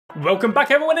Welcome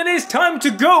back everyone, it is time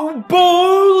to go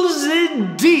balls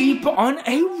deep on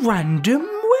a random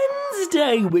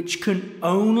Wednesday, which can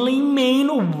only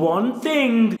mean one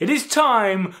thing. It is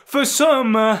time for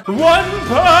some One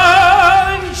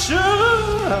Punch! There's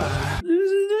a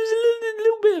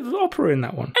little bit of opera in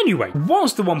that one. Anyway,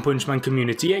 whilst the One Punch Man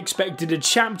community expected a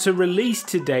chapter released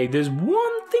today, there's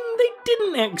one thing they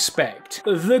didn't expect.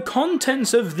 The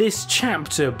contents of this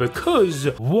chapter, because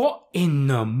what in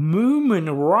the Moomin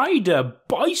Rider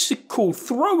bicycle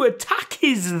throw attack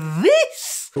is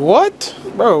this? What?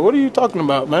 Bro, what are you talking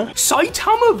about, man?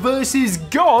 Saitama versus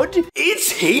God,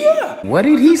 it's here! What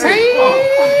did he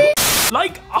say?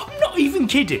 Like, I'm not even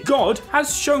kidding. God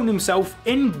has shown himself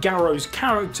in Garou's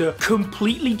character,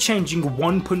 completely changing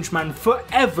One Punch Man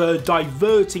forever,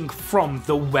 diverting from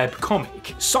the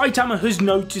webcomic. Saitama has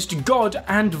noticed God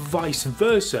and vice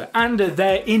versa, and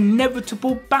their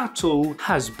inevitable battle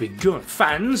has begun.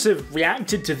 Fans have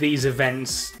reacted to these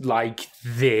events like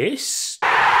this,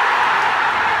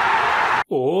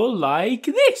 or like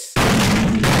this.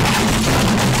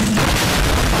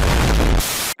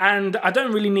 And I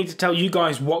don't really need to tell you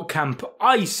guys what camp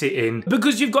I sit in,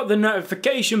 because you've got the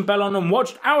notification bell on and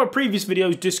watched our previous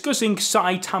videos discussing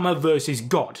Saitama versus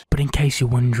God. But in case you're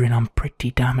wondering, I'm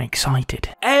pretty damn excited.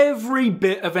 Every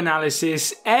bit of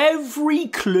analysis, every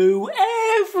clue,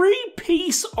 every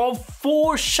piece of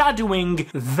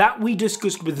foreshadowing that we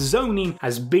discussed with Zonin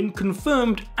has been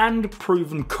confirmed and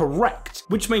proven correct,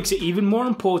 which makes it even more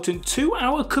important to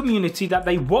our community that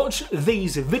they watch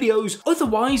these videos.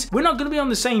 Otherwise, we're not going to be on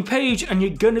the same page and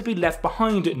you're going to be left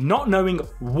behind not knowing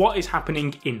what is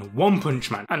happening in One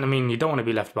Punch Man. And I mean, you don't want to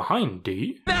be left behind, do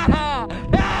you?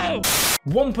 No!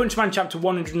 One Punch Man chapter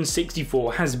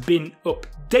 164 has been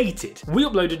updated. We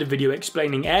uploaded a video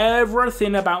explaining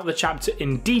everything about the chapter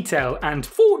in detail, and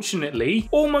fortunately,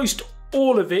 almost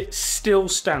all of it still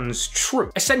stands true.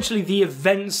 Essentially, the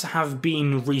events have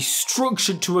been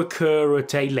restructured to occur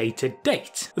at a later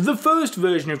date. The first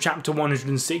version of chapter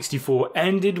 164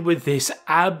 ended with this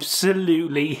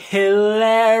absolutely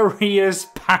hilarious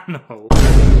panel.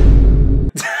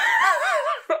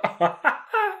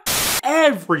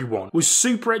 Everyone was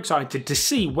super excited to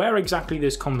see where exactly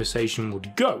this conversation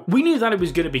would go. We knew that it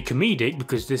was going to be comedic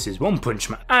because this is One Punch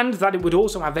Man, and that it would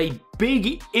also have a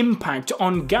big impact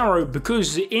on Garou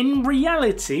because in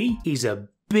reality, he's a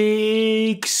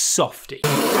big softie.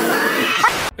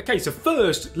 Okay, so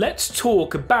first, let's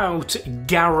talk about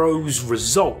Garou's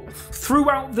resolve.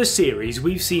 Throughout the series,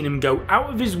 we've seen him go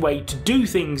out of his way to do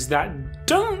things that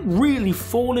don't really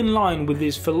fall in line with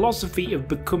his philosophy of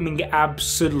becoming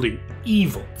absolute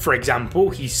evil. For example,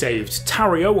 he saved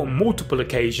Tario on multiple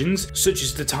occasions, such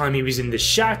as the time he was in the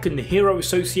shack and the Hero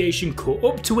Association caught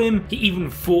up to him. He even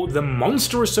fought the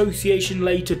Monster Association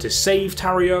later to save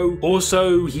Tario.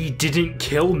 Also, he didn't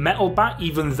kill Metal Bat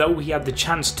even though he had the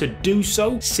chance to do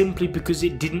so, simply because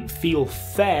it didn't feel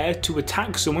fair to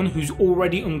attack someone who's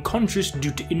already unconscious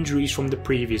due to injuries from the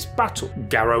previous battle.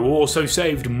 Garou also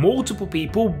saved multiple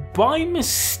people by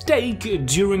mistake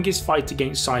during his fight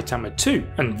against Saitama too,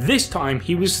 and this time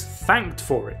he was thanked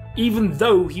for it, even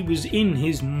though he was in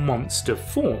his monster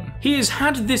form. He has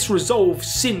had this resolve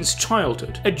since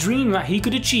childhood, a dream that he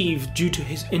could achieve due to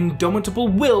his indomitable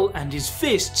will and his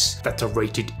fists that are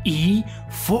rated E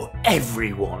for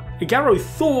everyone. Garou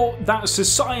thought that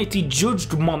society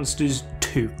judged monsters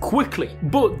too quickly,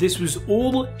 but this was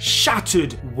all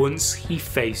shattered once he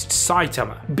faced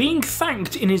Saitama. Being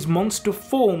thanked in his monster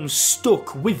form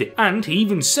stuck with it, and he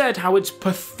even said how it's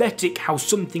pathetic how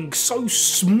something so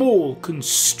small can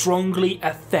strongly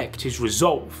affect his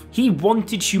resolve. He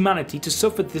wanted humanity to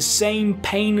suffer the same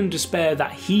pain and despair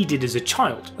that he did as a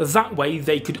child. That way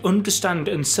they could understand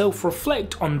and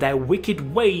self-reflect on their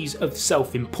wicked ways of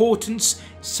self-importance,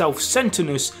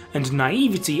 self-centeredness and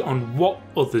naivety on what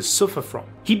others suffer from.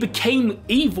 He became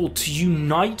evil to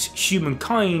unite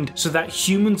humankind so that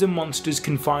humans and monsters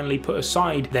can finally put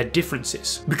aside their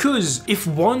differences. Because if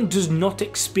one does not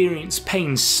experience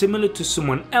pain similar to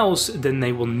someone else, then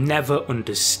they will never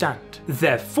understand.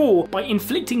 Therefore, by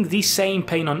inflicting the same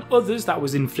pain on others that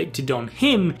was inflicted on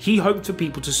him, he hoped for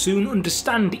people to soon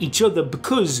understand each other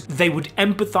because they would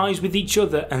empathize with each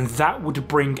other, and that would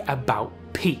bring about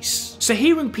peace. So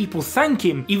hearing people thank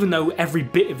him, even though every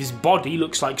bit of his body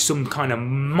looks like some kind of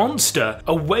monster,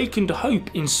 awakened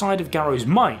hope inside of Garou's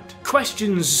mind.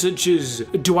 Questions such as,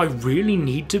 do I really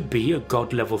need to be a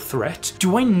god level threat?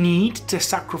 Do I need to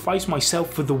sacrifice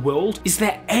myself for the world? Is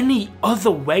there any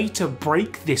other way to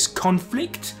break this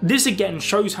conflict? This again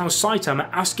shows how Saitama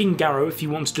asking Garou if he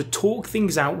wants to talk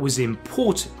things out was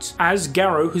important, as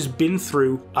Garou has been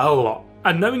through a lot.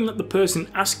 and knowing that the person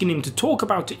asking him to talk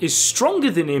about it is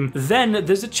stronger than him, then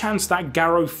there's a chance that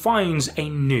Garou finds a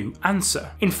new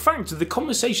answer. In fact, the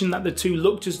conversation that the two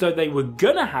looked as though they were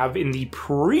gonna have in the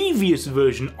previous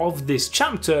version of this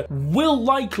chapter will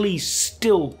likely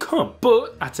still come,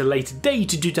 but at a later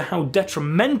date due to how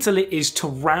detrimental it is to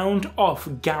round off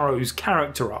Garou's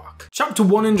character arc. Chapter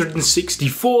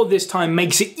 164 this time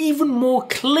makes it even more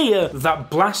clear that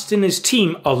Blast and his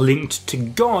team are linked to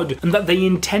God and that they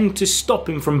intend to stop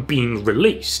him from being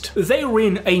released. They are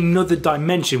in another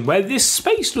dimension where this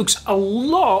space looks a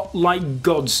lot like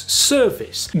God's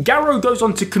service. Garou goes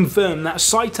on to confirm that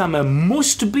Saitama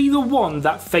must be the one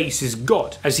that faces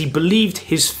God, as he believed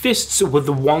his fists were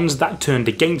the ones that turned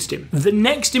against him. The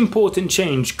next important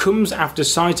change comes after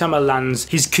Saitama lands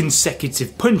his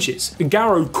consecutive punches.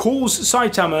 Garou calls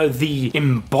Saitama the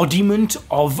embodiment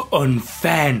of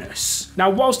unfairness. Now,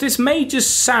 whilst this may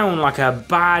just sound like a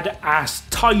badass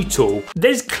title,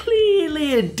 there's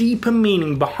clearly a deeper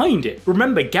meaning behind it.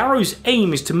 Remember, Garou's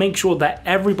aim is to make sure that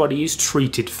everybody is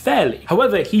treated fairly.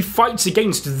 However, he fights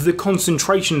against the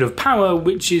concentration of power,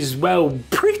 which is, well,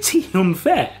 pretty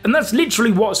unfair. And that's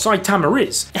literally what Saitama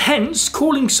is. Hence,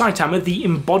 calling Saitama the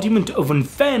embodiment of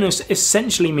unfairness,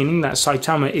 essentially meaning that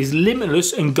Saitama is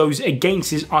limitless and goes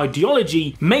against his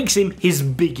ideology, makes him his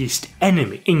biggest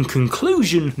enemy. In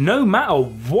conclusion, no matter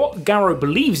what Garou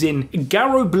believes in,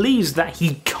 Garou believes that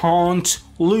he can't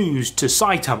lose to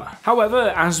Saitama.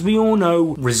 However, as we all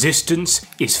know, resistance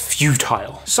is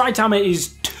futile. Saitama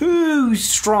is too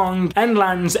strong and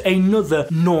lands another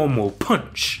normal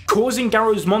punch, causing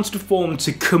Garou's monster form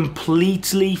to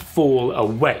completely fall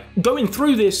away. Going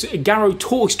through this, Garou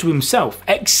talks to himself,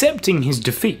 accepting his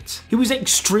defeat. He was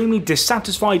extremely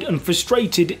dissatisfied and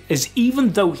frustrated, as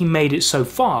even though he made it so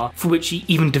far, for which he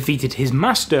even defeated his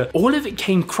master, all of it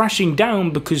came crashing down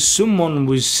because someone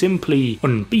was simply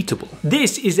unbeatable.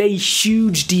 This is a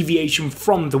huge deviation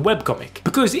from the webcomic,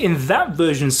 because in that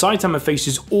version Saitama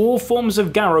faces all forms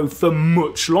of Garou for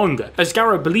much longer, as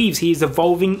Garou believes he is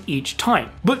evolving each time.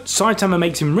 But Saitama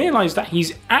makes him realise that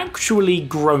he's actually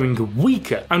growing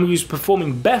weaker, and he was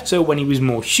performing better when he was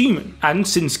more human. And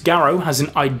since Garou has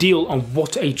an ideal on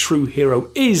what a true hero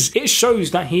is, it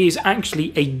shows that he is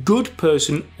actually a good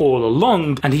person all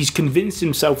along, and he's convinced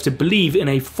himself to believe in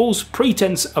a false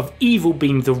pretense of evil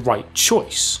being the right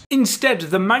choice. Instead,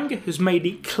 the manga has made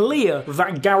it clear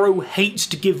that Garou hates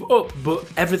to give up, but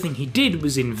everything he did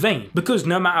was in vain, because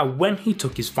no matter when he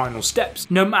took his final steps,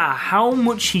 no matter how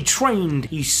much he trained,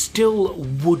 he still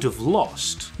would have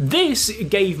lost. This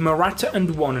gave Murata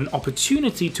and One an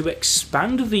opportunity to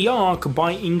expand the arc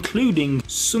by including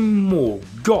some more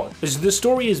God. As the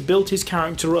story has built his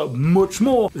character up much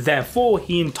more, therefore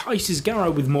he entices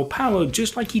Garou with more power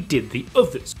just like he did the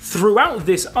others. Throughout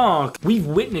this arc, we've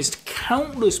witnessed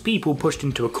countless people pushed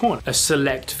into a corner. A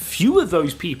select few of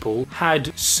those people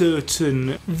had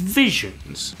certain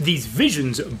visions. These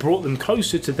visions brought them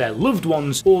closer to their loved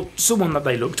ones or someone that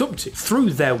they looked up to.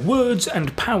 Through their words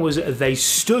and powers, they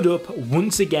stood up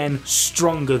once again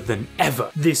stronger than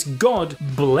ever. This god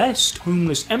blessed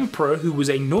Homeless Emperor, who was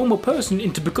a normal person,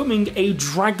 into becoming a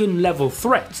dragon level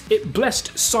threat. It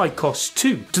blessed Psychos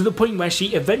too, to the point where she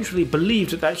eventually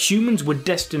believed that humans were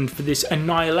destined for this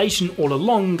annihilation all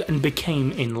along and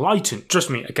became enlightened. Trust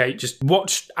me, okay, just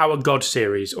watch our God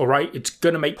series, alright? It's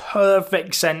gonna make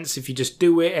perfect sense if you just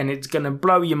do it, and it's gonna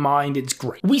blow your mind. It's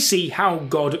great. We see how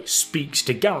God speaks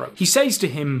to Garou. He says to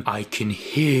him, "I can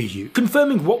hear you,"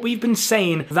 confirming what we've been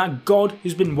saying, that God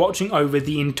has been watching over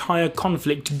the entire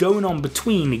conflict going on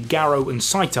between Garou and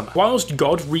Saitama. Whilst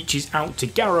God reaches out to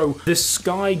Garou, the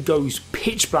sky goes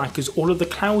pitch black as all of the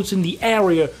clouds in the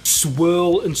area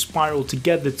swirl and spiral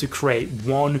together to create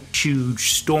one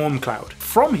huge storm cloud.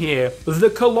 From here, the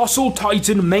colossal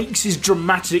titan makes his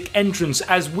dramatic entrance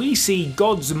as we see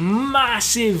God's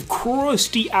massive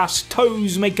crusty ass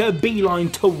toes make a beeline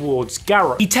towards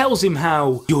Garou. He tells him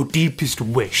how your deepest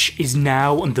wish is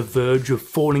now on the verge of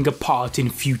falling apart in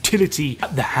futility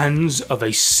at the hands of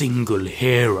a single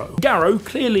hero. Garou,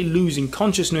 clearly losing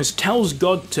consciousness, tells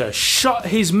God to shut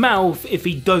his mouth if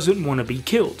he doesn't want to be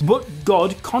killed. But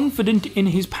God, confident in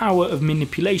his power of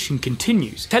manipulation,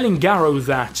 continues, telling Garou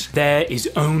that there is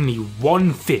only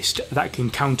one fist that can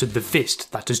counter the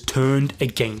fist that has turned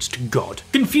against God.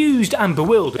 Confused and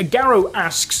bewildered, Garou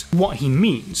asks what he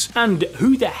means and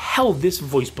who the hell this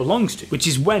voice belongs to, which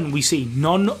is when we see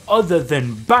none other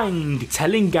than Bang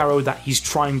telling Garou that he's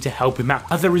trying to help him out,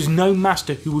 as there is no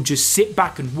master who will just sit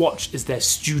back and watch as their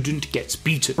student gets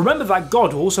beaten. Remember that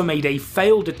God also made a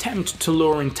failed attempt to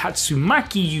lure in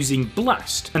Tatsumaki using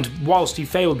Blast, and whilst he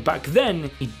failed back then,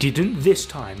 then he didn't this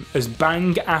time, as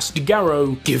Bang asked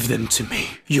Garou, "Give them to me,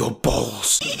 your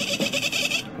balls."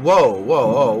 Whoa,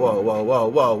 whoa, whoa, whoa, whoa, whoa,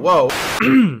 whoa,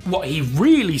 whoa. What he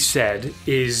really said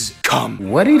is, "Come."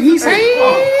 What did he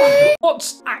say?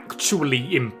 What's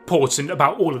actually important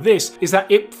about all of this is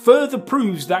that it further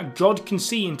proves that God can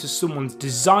see into someone's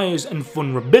desires and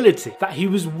vulnerability, that he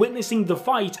was witnessing the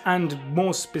fight and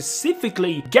more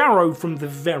specifically Garou from the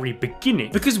very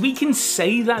beginning. Because we can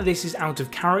say that this is out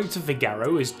of character for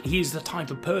Garou, as he is the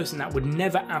type of person that would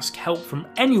never ask help from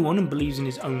anyone and believes in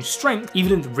his own strength.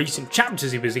 Even in the recent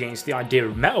chapters he was against the idea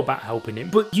of Metalbat helping him.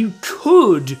 But you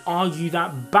could argue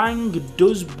that Bang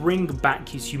does bring back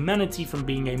his humanity from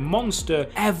being a monster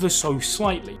ever so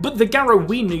slightly. But the Garou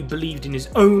we knew believed in his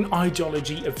own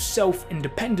ideology of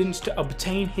self-independence to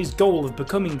obtain his goal of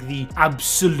becoming the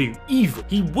absolute evil.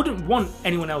 He wouldn't want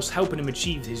anyone else helping him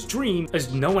achieve his dream,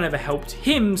 as no one ever helped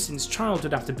him since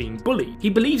childhood after being bullied. He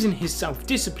believes in his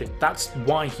self-discipline. That's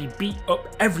why he beat up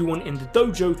everyone in the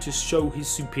dojo to show his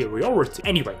superiority.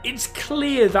 Anyway, it's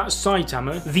clear that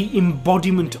Saitama, the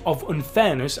embodiment of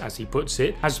unfairness as he puts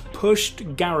it, has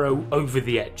pushed Garou over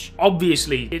the edge.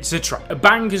 Obviously, it's a trap.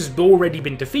 Bang has already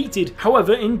been defeated.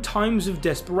 However, in times of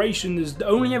desperation, there's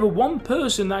only ever one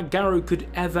person that Garou could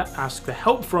ever ask for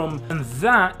help from, and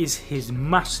that is his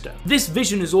master. This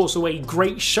vision is also a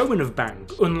great showing of Bang,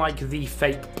 unlike the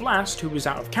fake Blast who was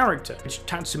out of character, which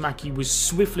Tatsumaki was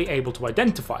swiftly able to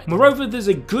identify. Moreover, there's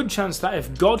a good chance that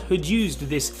if God had used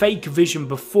this fake vision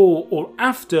before or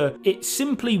after, it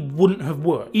simply wouldn't have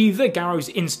worked. Either Garou's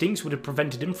instincts would have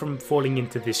prevented him from falling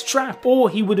into this trap, or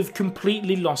he would have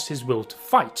completely lost his will to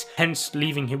fight, hence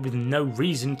leaving him with no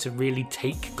reason to really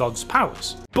take God's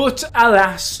powers. But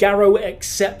alas, Garou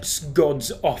accepts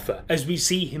God's offer, as we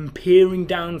see him peering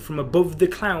down from above the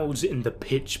clouds in the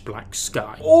pitch black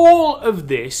sky. All of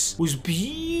this was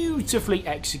beautifully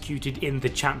executed in the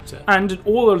chapter, and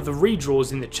all of the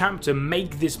redraws in the chapter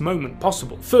make this moment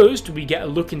possible. First, we get a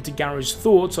look into Garou's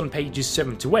thoughts on pages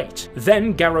 7 to 8.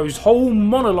 Then Garou's whole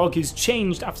monologue is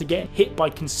changed after getting hit by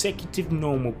consecutive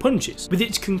normal punches, with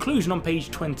its conclusion on page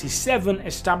 27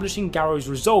 establishing Garou's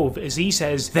resolve as he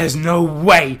says, "There's no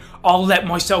way I'll let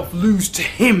myself lose to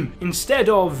him," instead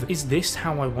of, "Is this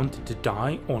how I wanted to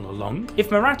die all along?"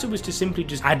 If Murata was to simply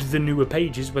just add the newer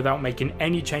pages without making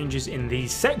any changes in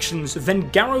these sections, then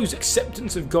Garou's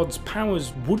acceptance of God's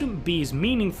powers wouldn't be as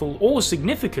meaningful or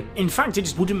significant. In fact, it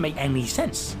just wouldn't make any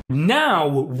sense. Now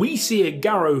we see a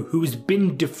Garou who has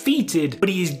been defeated, but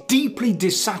he is deeply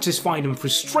dissatisfied and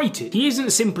frustrated. He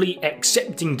isn't simply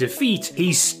accepting defeat,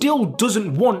 he still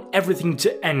doesn't want everything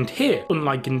to end here,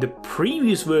 unlike in the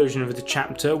previous version of the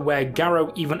chapter where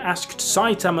Garou even asked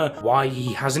Saitama why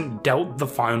he hasn't dealt the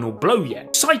final blow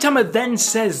yet. Saitama then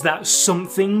says that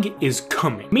something is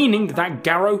coming, meaning that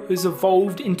Garou has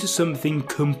evolved into something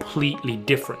completely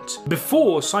different.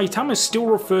 Before, Saitama still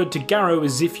referred to Garou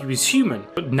as if he was human,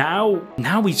 but now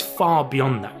he's far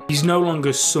beyond that. He's no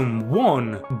longer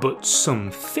someone, but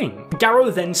something.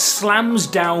 Garou then slams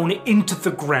down into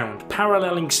the ground,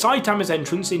 paralleling Saitama's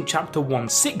entrance in chapter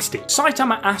 160.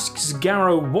 Saitama asks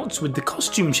Garou what's with the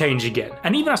costume change again,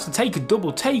 and even has to take a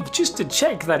double take just to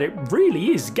check that it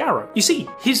really is Garou. You see,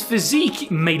 his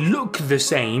physique may look the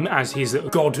same as his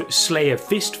God Slayer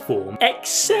fist form,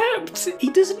 except he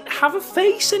doesn't have a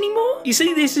face anymore. You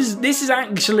see, this is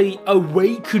actually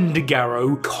awakened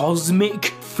Garou cosmic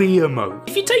fear mode.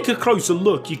 If you take a closer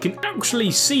look, you can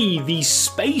actually see the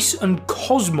space and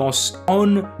cosmos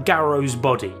on Garou's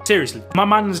body. Seriously, my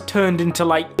man's turned into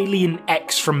like Alien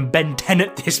X from Ben 10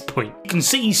 at this point. You can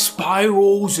see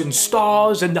spirals and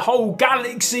stars and the whole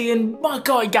galaxy, and my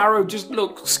guy Garou just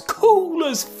looks cool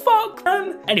as fuck,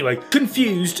 man. Anyway,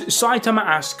 confused, Saitama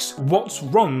asks what's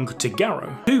wrong to Garou,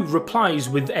 who replies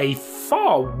with a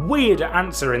far weirder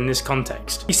answer in this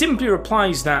context. He simply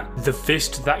replies that the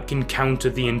fist that can counter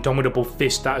the indomitable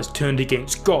fist that has turned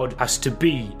against God has to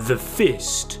be the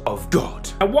fist of God.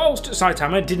 Now, whilst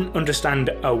Saitama didn't understand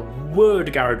a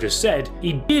word Garou just said,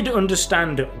 he did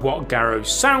understand what Garou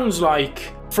sounds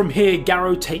like. From here,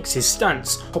 Garou takes his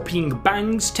stance, copying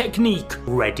Bang's technique,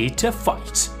 ready to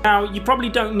fight. Now, you probably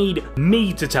don't need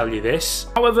me to tell you this,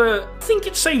 however, I think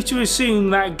it's safe to assume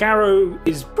that Garou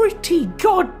is pretty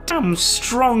goddamn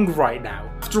strong right now.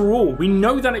 After all, we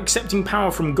know that accepting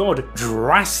power from God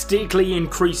drastically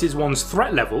increases one's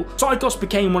threat level. Psychos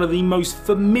became one of the most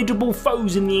formidable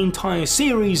foes in the entire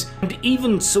series, and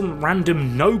even some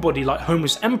random nobody like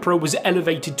Homeless Emperor was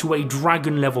elevated to a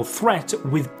dragon level threat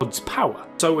with God's power.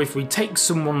 So if we take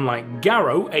someone like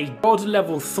Garou, a god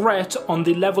level threat on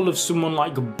the level of someone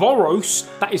like Boros,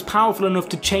 that is powerful enough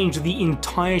to change the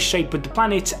entire shape of the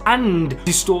planet and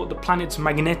distort the planet's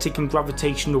magnetic and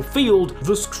gravitational field,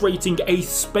 thus creating a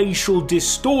spatial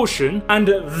distortion, and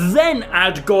then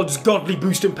add God's godly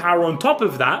boost in power on top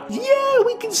of that, yeah,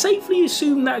 we can safely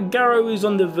assume that Garou is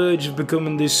on the verge of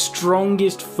becoming the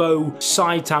strongest foe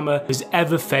Saitama has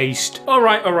ever faced.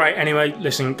 Alright, anyway,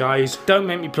 listen guys, don't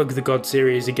make me plug the God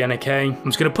series again, okay? I'm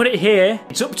just gonna put it here.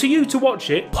 It's up to you to watch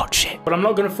it, but I'm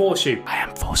not gonna force you. I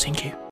am forcing you.